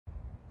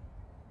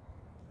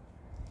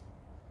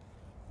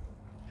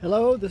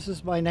Hello, this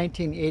is my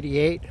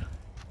 1988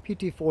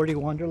 PT40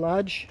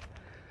 Wanderlodge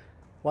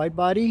wide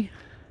body,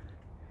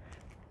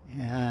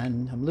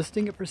 and I'm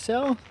listing it for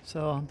sale,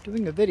 so I'm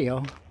doing a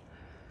video.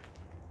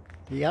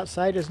 The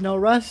outside is no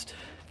rust,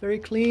 very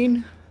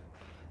clean,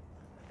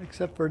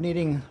 except for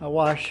needing a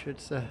wash.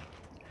 It's a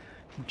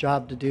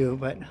job to do,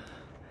 but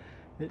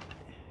it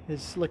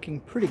is looking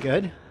pretty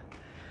good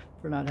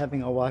for not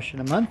having a wash in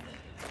a month.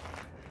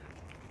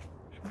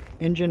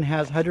 Engine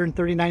has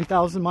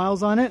 139,000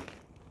 miles on it.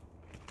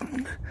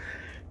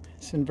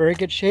 It's in very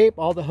good shape.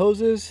 All the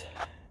hoses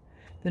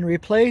been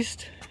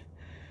replaced,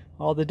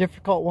 all the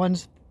difficult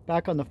ones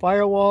back on the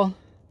firewall,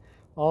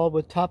 all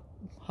with top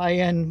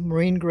high-end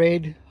marine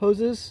grade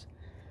hoses.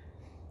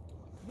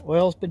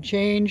 Oil's been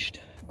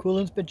changed,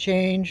 coolant's been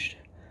changed,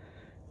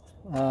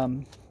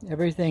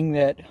 everything,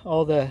 that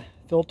all the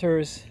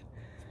filters,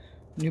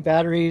 new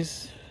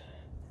batteries,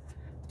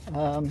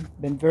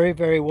 been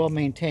very well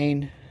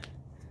maintained.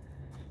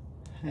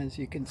 As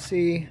you can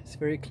see, it's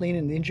very clean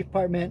in the engine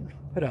compartment.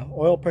 Put an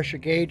oil pressure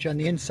gauge on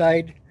the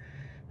inside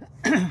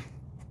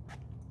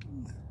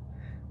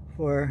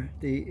for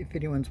if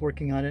anyone's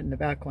working on it in the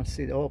back wants to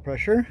see the oil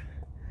pressure.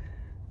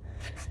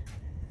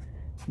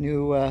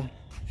 New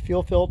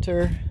fuel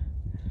filter.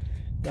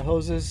 The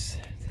hoses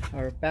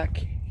are back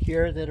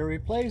here that are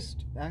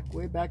replaced,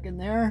 way back in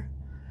there.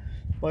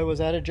 Boy, was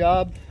that a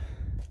job.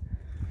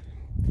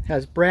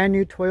 Has brand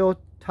new Toyota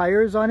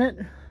tires on it,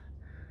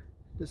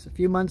 just a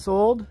few months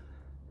old.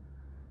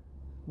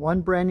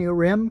 One brand new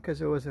rim because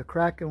there was a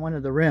crack in one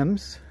of the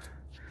rims.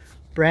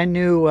 Brand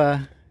new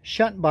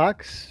shunt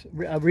box,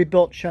 a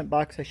rebuilt shunt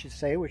box I should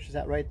say, which is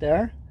that right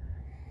there.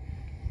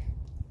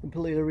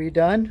 Completely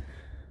redone.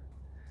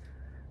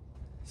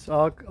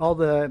 So all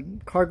the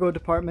cargo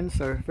departments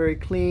are very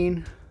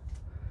clean.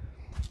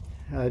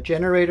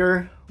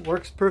 Generator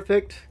works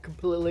perfect,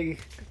 completely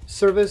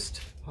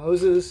serviced.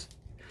 Hoses,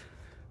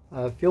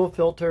 fuel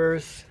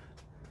filters,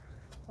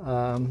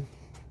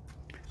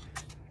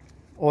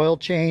 oil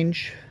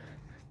change,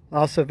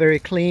 also very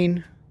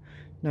clean,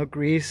 no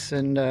grease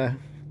and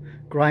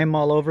grime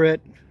all over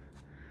it.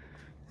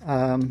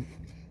 The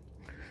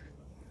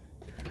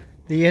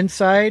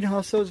inside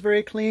also is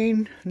very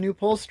clean, new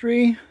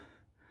upholstery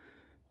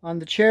on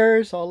the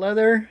chairs, all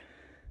leather.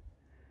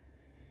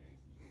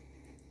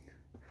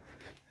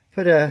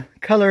 Put a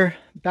color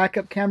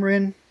backup camera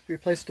in,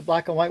 replaced the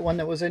black and white one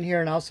that was in here,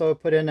 and also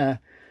put in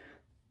a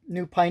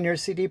new Pioneer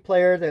CD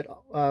player that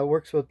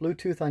works with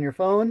Bluetooth on your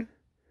phone.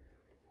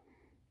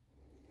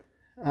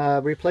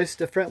 Replaced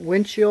the front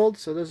windshield,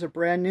 so those are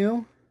brand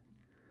new.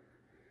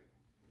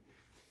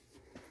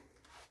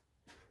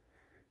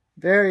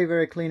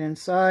 Very clean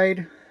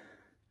inside.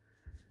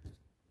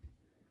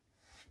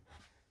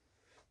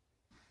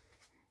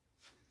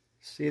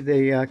 See,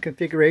 the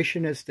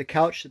configuration is the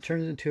couch that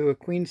turns into a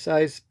queen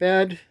size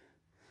bed.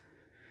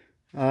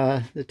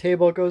 The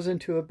table goes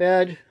into a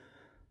bed.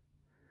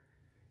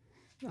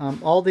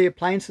 All the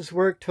appliances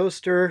work,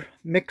 toaster,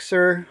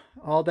 mixer,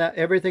 all that,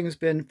 everything's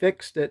been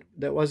fixed that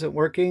wasn't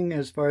working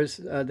as far as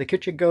the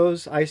kitchen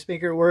goes. Ice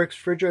maker works,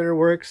 refrigerator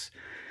works,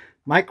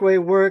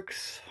 microwave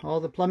works, all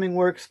the plumbing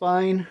works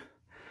fine.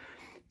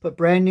 Put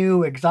brand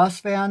new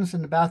exhaust fans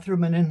in the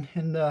bathroom and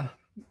in the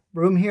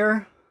room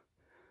here.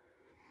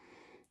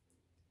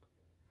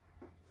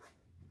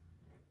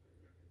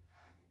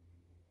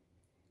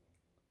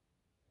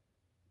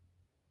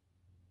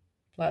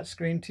 Flat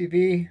screen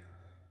TV.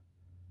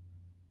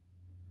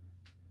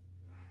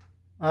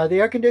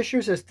 The air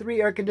conditioners, there's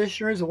 3 air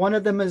conditioners. One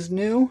of them is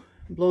new,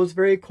 blows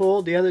very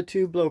cold. The other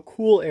 2 blow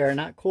cool air,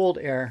 not cold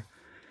air.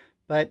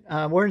 But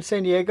we're in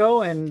San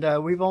Diego, and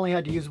we've only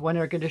had to use 1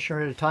 air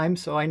conditioner at a time,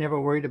 so I never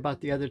worried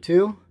about the other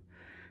 2.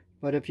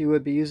 But if you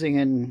would be using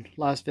in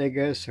Las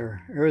Vegas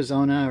or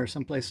Arizona or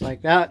someplace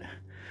like that,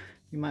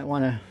 you might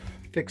want to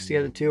fix the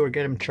other 2 or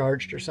get them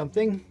charged or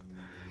something.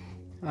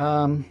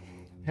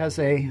 Has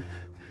a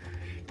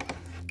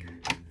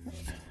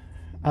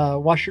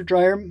washer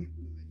dryer.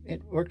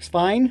 It works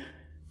fine.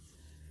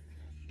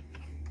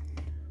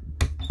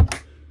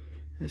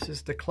 This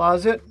is the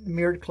closet,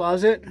 mirrored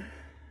closet.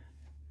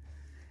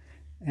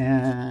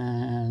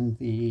 And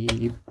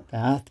the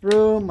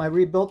bathroom, I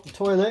rebuilt the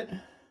toilet.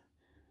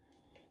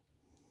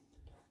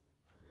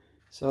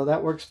 So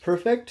that works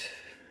perfect.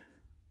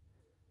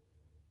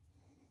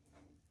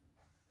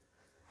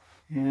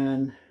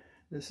 And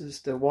this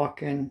is the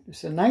walk-in.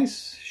 It's a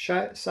nice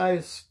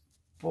size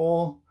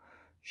full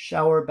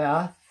shower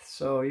bath.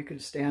 So you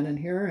could stand in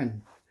here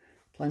and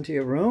plenty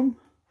of room.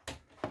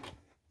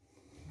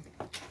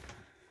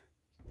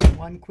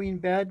 1 queen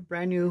bed,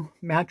 brand new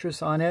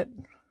mattress on it.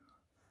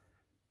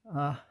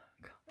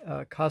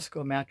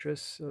 Costco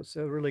mattress, so it's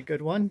a really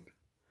good one.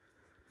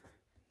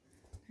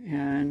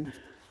 And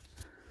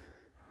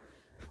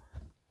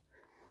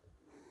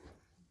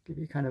give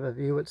you kind of a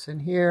view what's in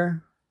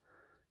here.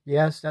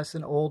 Yes, that's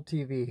an old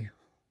TV.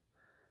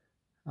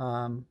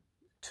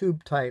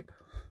 Tube type.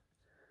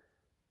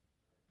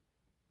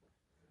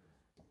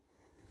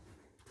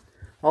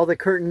 All the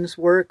curtains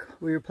work.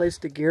 We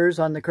replaced the gears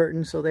on the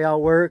curtains so they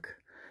all work.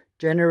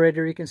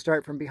 Generator you can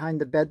start from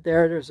behind the bed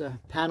there. There's a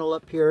panel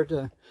up here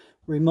to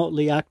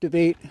remotely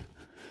activate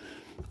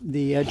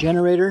the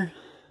generator.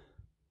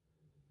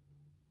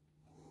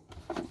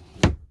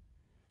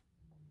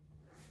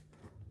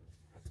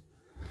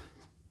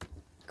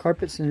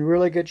 Carpet's in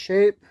really good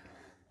shape.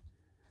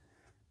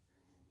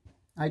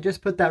 I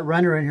just put that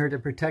runner in here to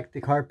protect the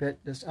carpet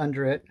just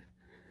under it.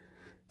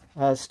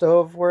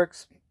 Stove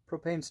works,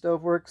 propane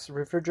stove works,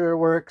 refrigerator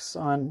works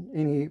on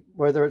any,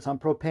 whether it's on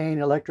propane,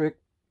 electric,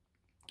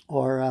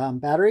 or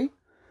battery.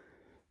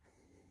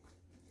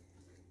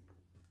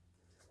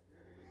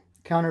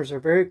 Counters are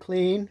very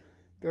clean,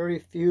 very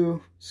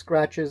few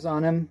scratches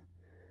on them.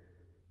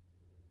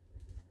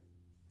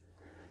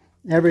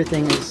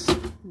 Everything is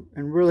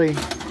in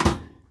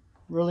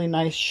really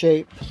nice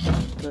shape.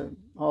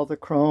 All the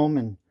chrome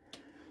and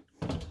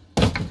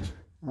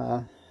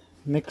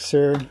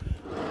mixer.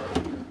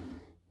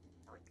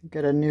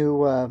 Got a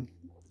new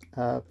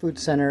food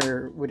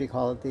center, what do you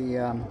call it,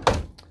 the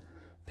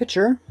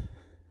pitcher.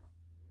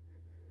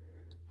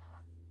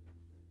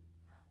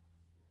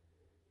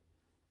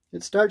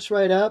 It starts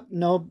right up.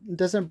 No,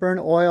 doesn't burn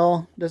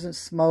oil, doesn't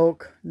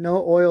smoke,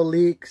 no oil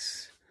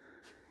leaks.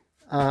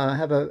 I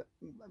have a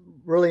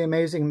really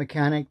amazing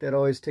mechanic that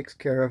always takes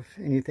care of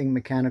anything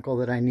mechanical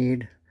that I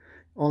need.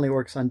 Only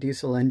works on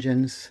diesel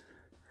engines.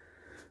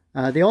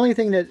 The only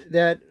thing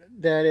that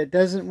it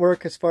doesn't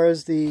work as far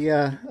as the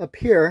up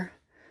here,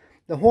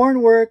 the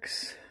horn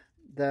works,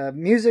 the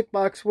music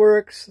box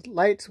works,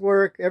 lights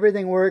work,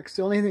 everything works.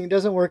 The only thing that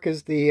doesn't work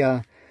is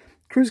the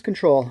cruise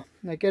control.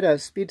 I get a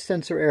speed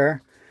sensor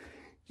error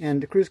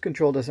and the cruise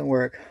control doesn't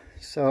work,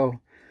 so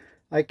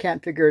I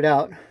can't figure it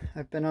out.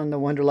 I've been on the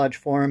Wanderlodge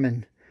forum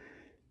and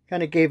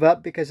kind of gave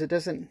up because it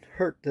doesn't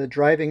hurt the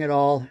driving at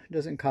all. It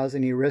doesn't cause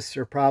any risks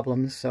or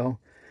problems, so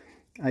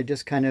I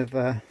just kind of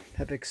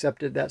have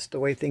accepted that's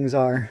the way things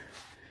are.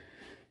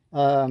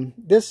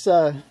 This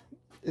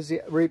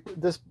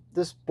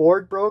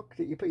board broke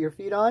that you put your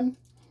feet on,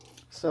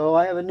 so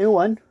I have a new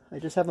one. I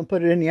just haven't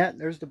put it in yet.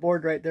 There's the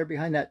board right there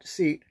behind that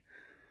seat,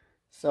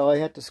 so I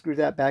had to screw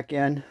that back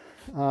in.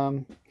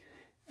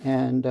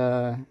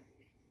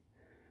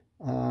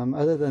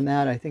 Other than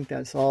that, I think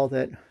that's all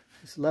that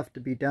is left to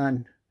be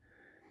done.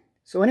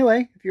 So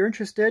anyway, if you're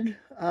interested,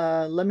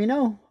 let me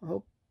know.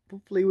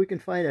 Hopefully we can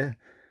find a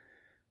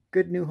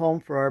good new home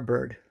for our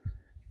bird.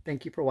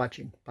 Thank you for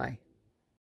watching. Bye.